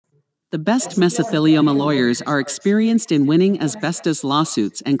The best mesothelioma lawyers are experienced in winning asbestos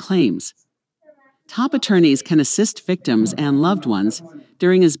lawsuits and claims. Top attorneys can assist victims and loved ones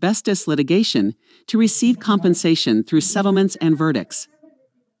during asbestos litigation to receive compensation through settlements and verdicts.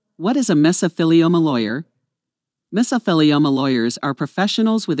 What is a mesothelioma lawyer? Mesothelioma lawyers are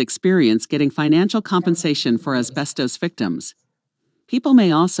professionals with experience getting financial compensation for asbestos victims. People may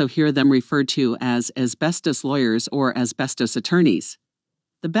also hear them referred to as asbestos lawyers or asbestos attorneys.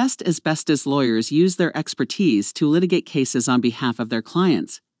 The best asbestos lawyers use their expertise to litigate cases on behalf of their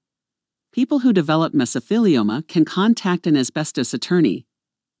clients. People who develop mesothelioma can contact an asbestos attorney.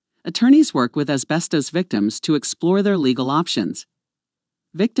 Attorneys work with asbestos victims to explore their legal options.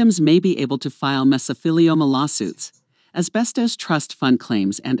 Victims may be able to file mesothelioma lawsuits, asbestos trust fund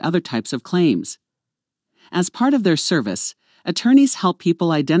claims, and other types of claims. As part of their service, attorneys help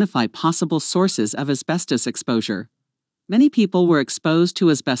people identify possible sources of asbestos exposure. Many people were exposed to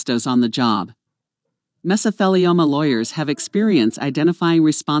asbestos on the job. Mesothelioma lawyers have experience identifying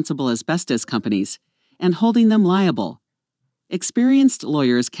responsible asbestos companies and holding them liable. Experienced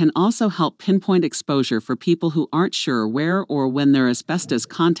lawyers can also help pinpoint exposure for people who aren't sure where or when their asbestos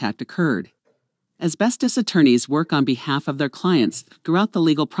contact occurred. Asbestos attorneys work on behalf of their clients throughout the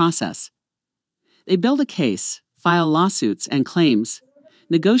legal process. They build a case, file lawsuits and claims,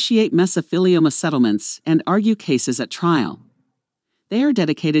 negotiate mesothelioma settlements, and argue cases at trial. They are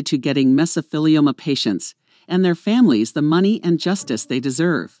dedicated to getting mesothelioma patients and their families the money and justice they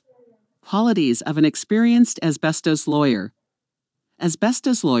deserve. Qualities of an experienced asbestos lawyer.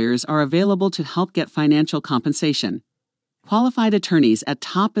 Asbestos lawyers are available to help get financial compensation. Qualified attorneys at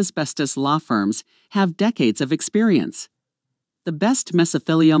top asbestos law firms have decades of experience. The best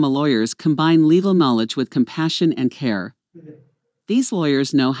mesothelioma lawyers combine legal knowledge with compassion and care. These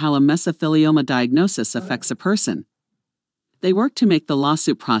lawyers know how a mesothelioma diagnosis affects a person. They work to make the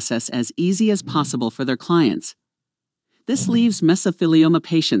lawsuit process as easy as possible for their clients. This leaves mesothelioma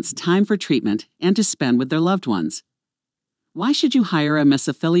patients time for treatment and to spend with their loved ones. Why should you hire a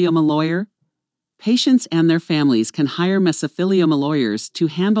mesothelioma lawyer? Patients and their families can hire mesothelioma lawyers to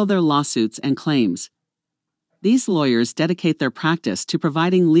handle their lawsuits and claims. These lawyers dedicate their practice to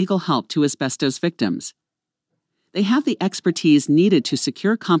providing legal help to asbestos victims. They have the expertise needed to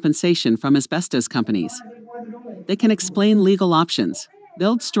secure compensation from asbestos companies. They can explain legal options,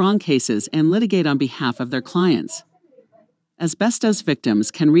 build strong cases, and litigate on behalf of their clients. Asbestos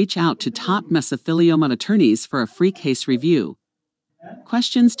victims can reach out to top mesothelioma attorneys for a free case review.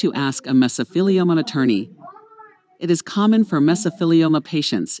 Questions to ask a mesothelioma attorney. It is common for mesothelioma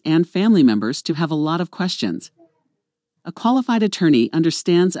patients and family members to have a lot of questions. A qualified attorney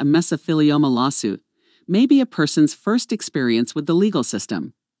understands a mesothelioma lawsuit may be a person's first experience with the legal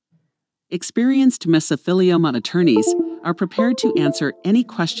system. Experienced mesothelioma attorneys are prepared to answer any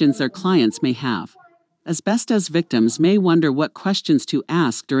questions their clients may have. Asbestos victims may wonder what questions to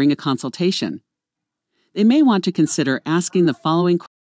ask during a consultation. They may want to consider asking the following questions.